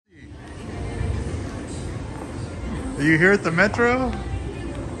Are you here at the metro?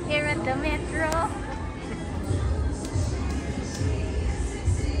 Here at the metro.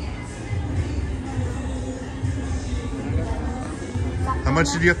 How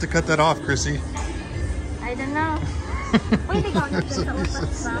much did you have to cut that off, Chrissy? I don't know. Pwede ka ulit sa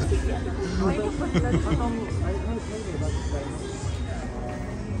upas pa.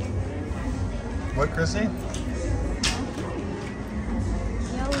 What, Chrissy?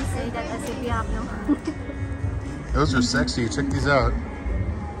 You always say that as if you have no. Those are sexy. Check these out.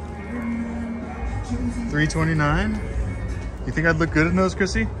 $3.29. You think I'd look good in those,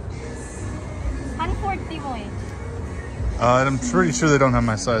 Chrissy? 140 mo eh. I'm pretty sure they don't have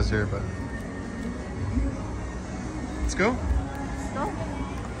my size here, but let's go. Let's go.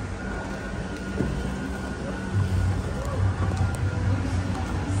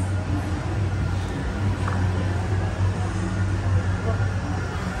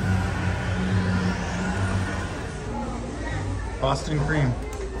 Boston cream.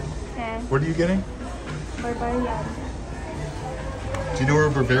 Okay. What are you getting? Barbarian. Do you know where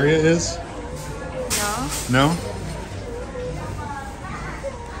Bavaria is? No. No?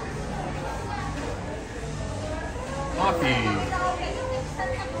 Coffee.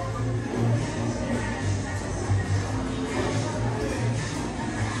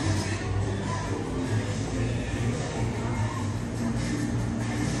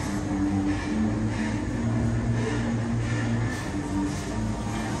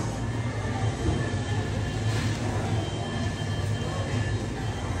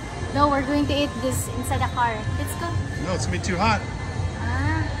 No, we're going to eat this inside the car. Let's go. No, it's gonna be too hot.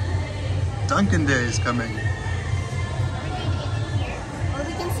 Ah. Dunkin' Day is coming. Or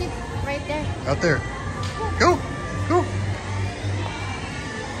we can sit right there. Out there. Go! Go!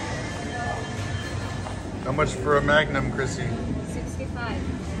 How much for a Magnum, Chrissy? 65.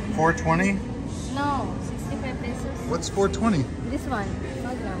 $4.20? No, 65 pesos. What's $4.20? This one.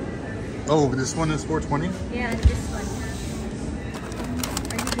 Magnum. Oh, this one is $4.20? Yeah, this one.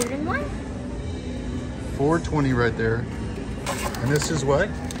 Are you getting one? $4.20 right there. And this is what?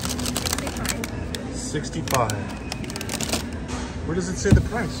 65. $65. Where does it say the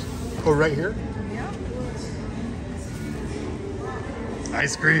price? Oh, right here? Yeah.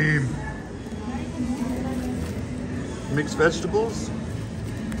 Ice cream. Mixed vegetables.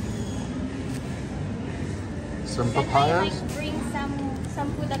 Some Can I papayas. like bring some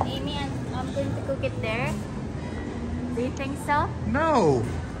food at Amy and I'm going to cook it there? Do you think so? No.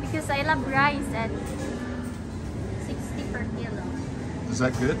 Because I love rice at 60 per kilo. Is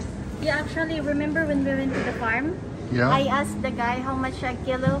that good? Yeah, actually, remember when we went to the farm? Yeah. I asked the guy how much a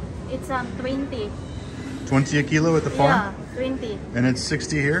kilo. It's 20. 20 a kilo at the farm? Yeah, 20. And it's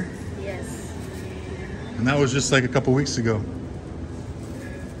 60 here? Yes. And that was just like a couple weeks ago.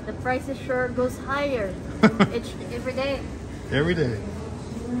 The price is sure goes higher every day. Every day.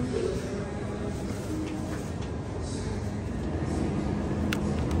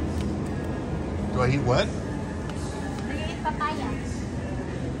 Do I eat what? Do you eat papaya?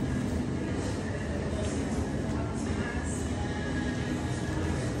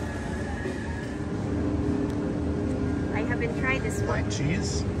 I haven't tried this one. White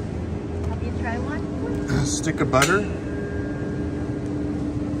cheese. Have you tried one? A stick of butter.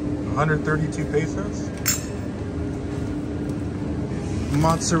 132 pesos.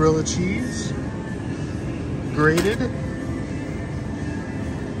 Mozzarella cheese. Grated.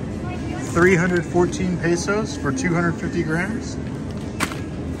 314 pesos for 250 grams.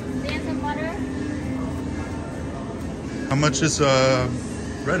 There's some butter. How much is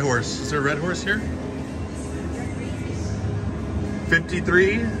Red Horse? Is there a Red Horse here?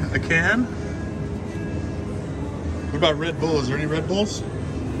 53 a can. What about Red Bull? Is there any Red Bulls?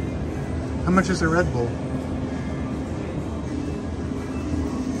 How much is a Red Bull?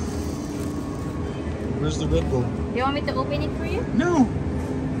 Where's the Red Bull? Do you want me to open it for you? No.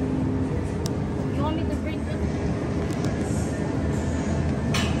 You want me to bring it?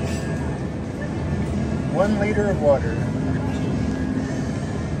 1 liter of water.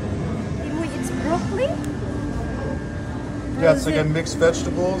 It's broccoli? Yeah, it's like a mixed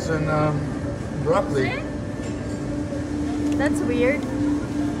vegetables and broccoli. That's weird.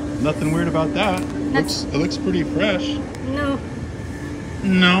 Nothing weird about that. It looks pretty fresh. No.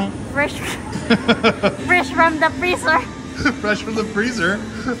 No. Fresh. Fresh from the freezer. Fresh from the freezer.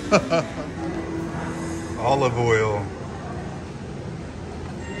 Olive oil.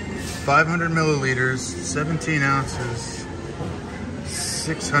 500 milliliters, 17 ounces,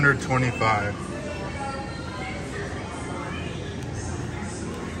 625.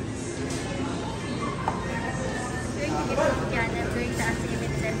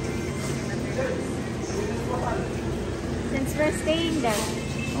 are staying there.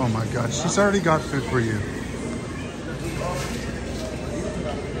 Oh my gosh, she's already got food for you.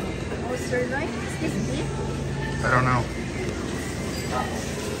 Oh, sirloin? Is this beef? I don't know.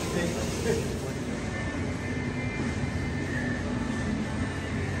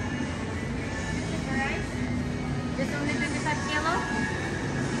 This only 25 kilo?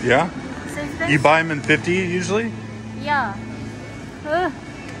 Yeah? So is this? You buy them in 50 usually? Yeah. The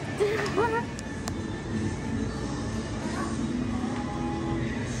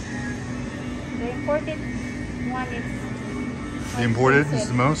imported one is... The imported is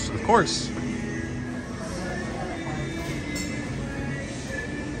the most? Of course.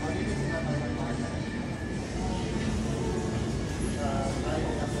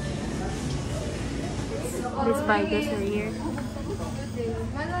 Let's buy this right here.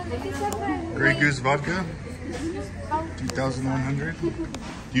 Grey Goose vodka? 2,100.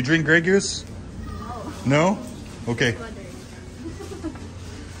 You drink Grey Goose? No. No? Okay.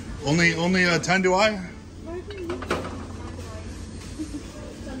 Only 10 do I?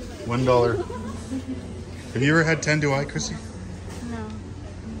 $1. Have you ever had 10 do I, Chrissy? No.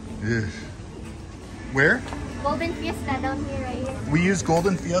 Ugh. Where? Golden Fiesta down here, right here. We use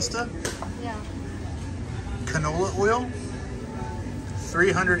Golden Fiesta. Yeah. Canola oil,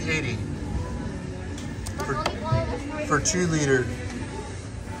 380 for 2 liter.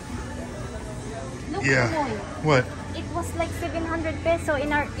 Look, Yeah. Moy. What? It was like 700 peso in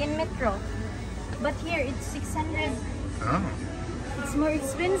Metro, but here it's 600. Oh. It's more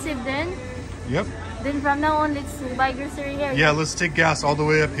expensive then. Yep. Then from now on, let's buy grocery here. Yeah, let's take gas all the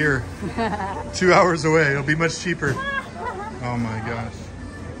way up here. 2 hours away. It'll be much cheaper. Oh my gosh.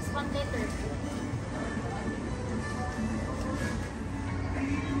 It's 1 liter.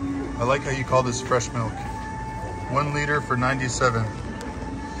 I like how you call this fresh milk. 1 liter for 97.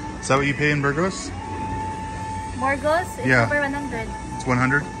 Is that what you pay in Burgos? Burgos? It's Yeah. over 100. It's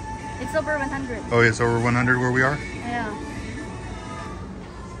 100? It's over 100. Oh, it's over 100 where we are? Yeah.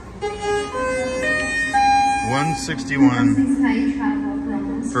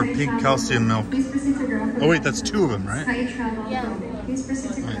 161 for pink calcium milk. Oh wait, that's 2 of them, right? Yeah.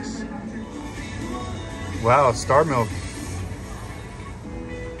 Nice. Wow, Star Milk.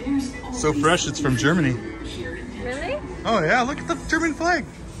 So fresh, it's from Germany. Really? Oh yeah, look at the German flag.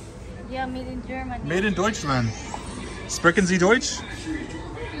 Yeah, made in Germany. Made in Deutschland. Sprechen Sie Deutsch?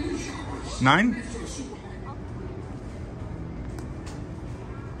 Nein?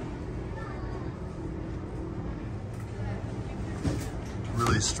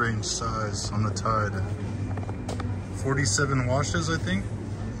 Really strange size on the Tide. 47 washes, I think.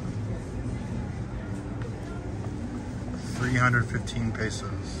 315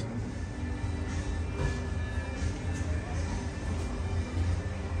 pesos.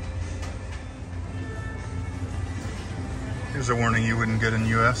 Here's a warning you wouldn't get in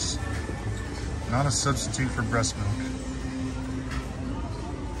US. Not a substitute for breast milk.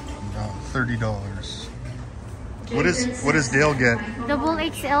 About $30. What does Dale get? Double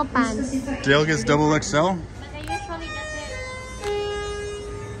XL pants. Dale gets double XL? But I usually get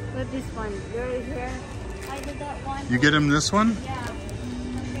it with this one. Right here. I did that one. You get him this one? Yeah.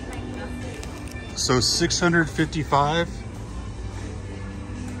 Something like that. So 655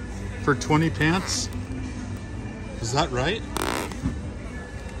 for 20 pants? Is that right?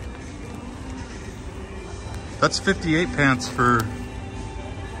 That's 58 pants for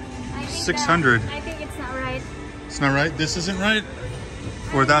 600. I think it's not right. It's not right? This isn't right?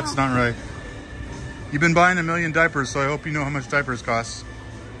 Or that's not right? You've been buying a million diapers, so I hope you know how much diapers cost.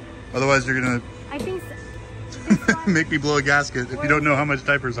 Otherwise, you're gonna I think make me blow a gasket if you don't know how much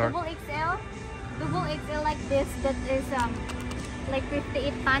diapers are. double XL like this, that is like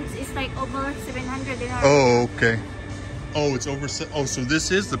 58 pants is like over 700 in our. Oh, okay. Oh, it's over. Oh, so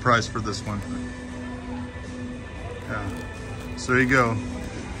this is the price for this one. Yeah. So there you go.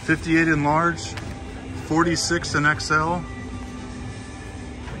 58 in large, 46 in XL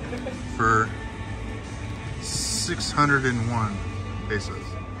for 601 pesos.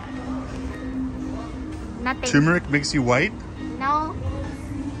 Nothing. Turmeric makes you white? No.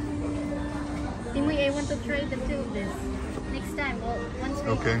 Anyway, I want to try the two of this next time. Well, once we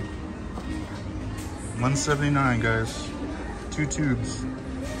Okay. 179, guys. 2 tubes.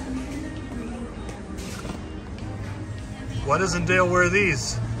 Why doesn't Dale wear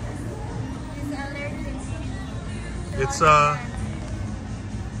these? It's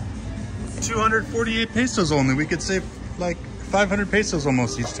 248 pesos only. We could save like 500 pesos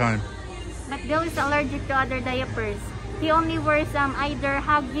almost each time. But Bill is allergic to other diapers. He only wears either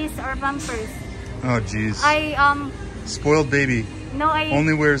Huggies or Pampers. Oh jeez. I Spoiled baby. no I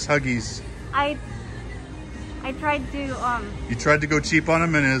Only wears Huggies. I I tried to You tried to go cheap on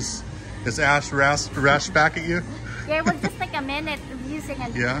him, and his ass rashed back at you. yeah, it was just like a minute of using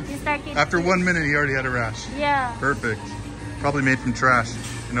it. Yeah. You started After 1 minute, he already had a rash. Yeah. Perfect. Probably made from trash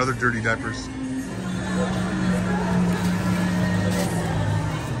and other dirty diapers.